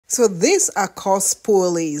So these are called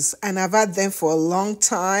spoolies, and I've had them for a long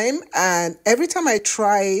time, and every time I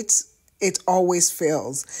try it, it always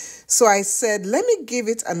fails. So I said, let me give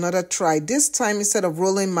it another try. This time, instead of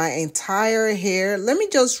rolling my entire hair, let me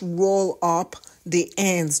just roll up the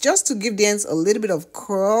ends, just to give the ends a little bit of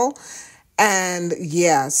curl. And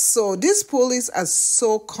yeah, so these spoolies are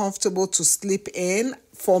so comfortable to sleep in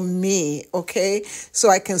for me, okay? So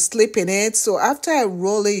I can sleep in it. So after I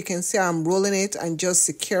roll it, you can see I'm rolling it and just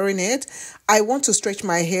securing it. I want to stretch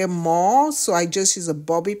my hair more, so I just use a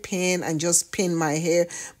bobby pin and just pin my hair.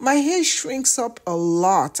 My hair shrinks up a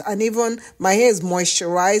lot, and even my hair is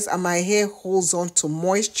moisturized, and my hair holds on to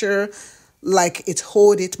moisture like it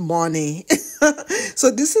hold it money.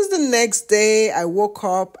 So this is the next day. I woke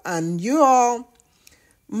up, and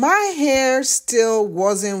my hair still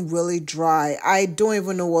wasn't really dry. I don't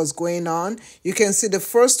even know what's going on. You can see the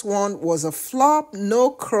first one was a flop,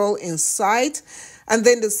 no curl in sight. And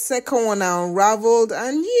then the second one I unraveled,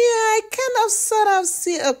 and yeah, I kind of sort of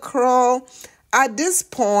see a curl. At this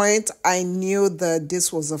point, I knew that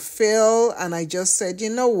this was a fail, and I just said, you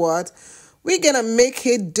know what? We're going to make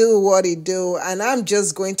it do what it do, and I'm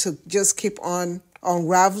just going to just keep on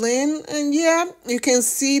unraveling. And yeah, you can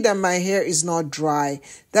see that my hair is not dry.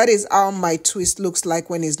 That is how my twist looks like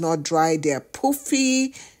when it's not dry. They're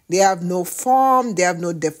poofy, they have no form, they have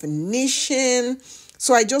no definition.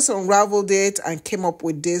 So I just unraveled it and came up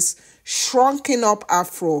with this shrunken up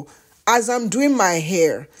afro. As I'm doing my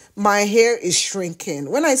hair is shrinking.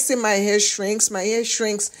 When I say my hair shrinks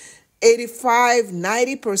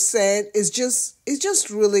 85-90%. It's just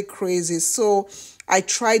really crazy. So I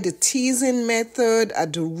tried the teasing method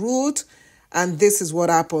at the root, and this is what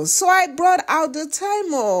happened. So I brought out the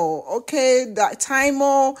Tymo, okay, the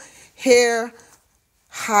Tymo hair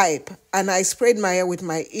hype, and I sprayed my hair with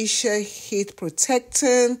my Isha heat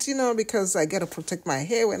protectant, because I gotta protect my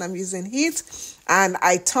hair when I'm using heat. And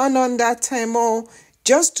I turned on that Tymo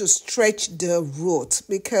just to stretch the root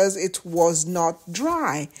because it was not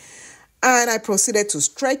dry. And I proceeded to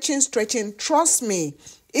stretching. Trust me,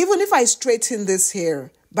 even if I straighten this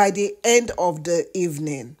hair, by the end of the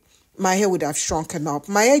evening, my hair would have shrunken up.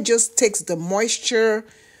 My hair just takes the moisture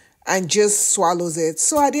and just swallows it.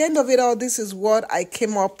 So at the end of it all, this is what I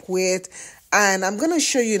came up with. And I'm going to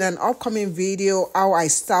show you in an upcoming video how I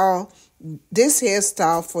style this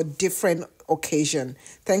hairstyle for different occasion.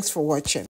 Thanks for watching.